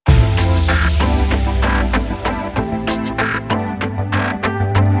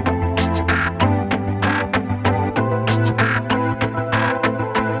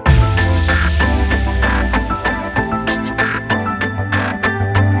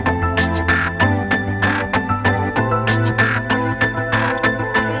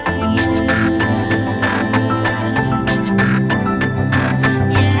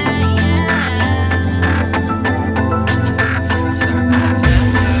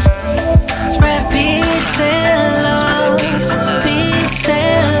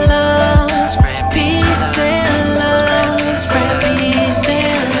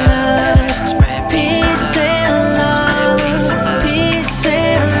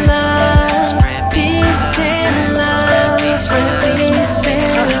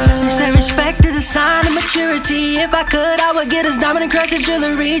if I could, I would get us diamond and crusted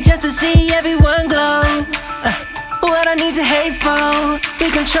jewelry just to see everyone glow. What I need to hate for,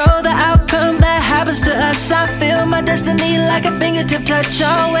 we control the outcome that happens to us. I feel my destiny like a fingertip touch,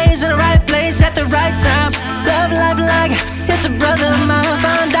 always in the right place at the right time. Love life like it's a brother of mine.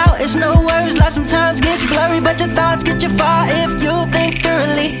 Found out it's no words, life sometimes gets blurry, but your thoughts get you far if you think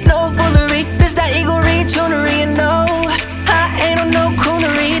thoroughly. No foolery, this that eagle retunery, and no, I ain't on no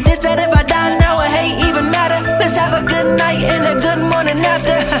coonery. This that if I die now, it hate even matter. Let's have a good night and a good morning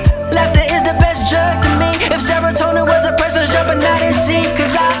after. Laughter is the best drug to me. If serotonin was a person's jumping out at sea,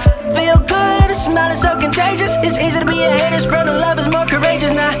 cause I feel good, smiling so contagious. It's easy to be a hater, spreading love is more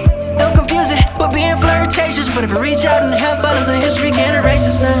courageous. Now, don't confuse it with being flirtatious, but if I reach out and help others, then history can't erase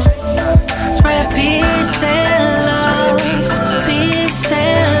us now. Spread peace and love, peace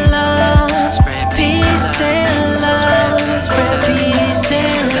and love, peace and love, spread peace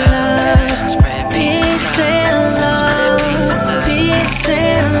and love, spread peace and love, peace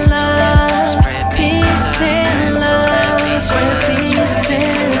and love.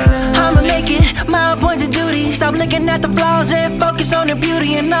 I'ma make it my appointed duty. Stop looking at the flaws and focus on the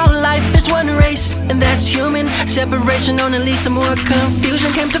beauty. And all life is one race, and that's human. Separation only leads to more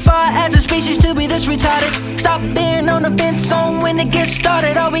confusion. Came too far as a species to be this retarded. Stop being on the fence on when it gets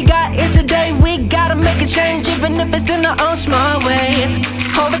started. All we got is today. We gotta make a change, even if it's in our own small way.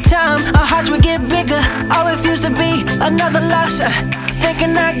 Over time, our hearts will get bigger. I refuse to be another loss.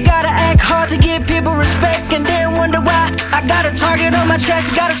 Thinking I gotta act hard to give people respect, and then wonder why I got a target on my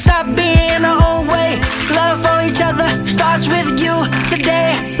chest. Gotta stop being our own way. Love for each other starts with you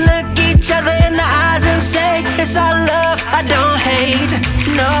today. Look each other in the eyes and say, it's all love, I don't hate.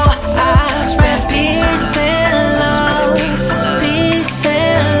 No, I spread peace and love, peace and love, peace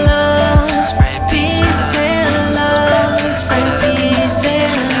and love, spread peace and love,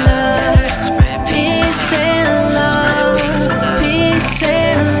 peace and love, peace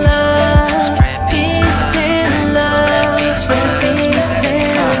and love, peace and love, spread peace and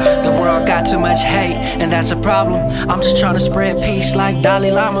love. The world got too much hate, and that's a problem. I'm just trying to spread peace like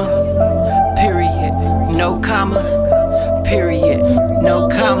Dalai Lama. Period, no comma. Period, no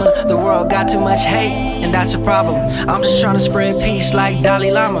comma. The world got too much hate, and that's a problem. I'm just trying to spread peace like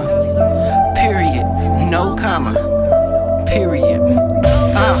Dalai Lama. Period, no comma. Period.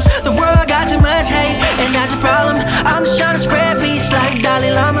 The world got too much hate, and that's a problem. I'm just trying to spread peace like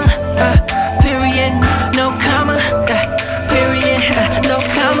Dalai Lama. Period, no comma. Period, no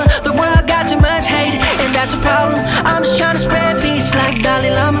comma. The world got too much hate, and that's a problem. I'm just trying to spread peace like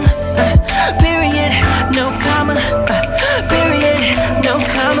Dalai Lama. Period, no comma. Period, no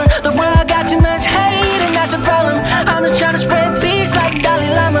comma. The world got too much hate, and that's a problem. I'm just trying to spread peace like Dalai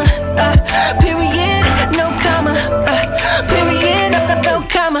Lama.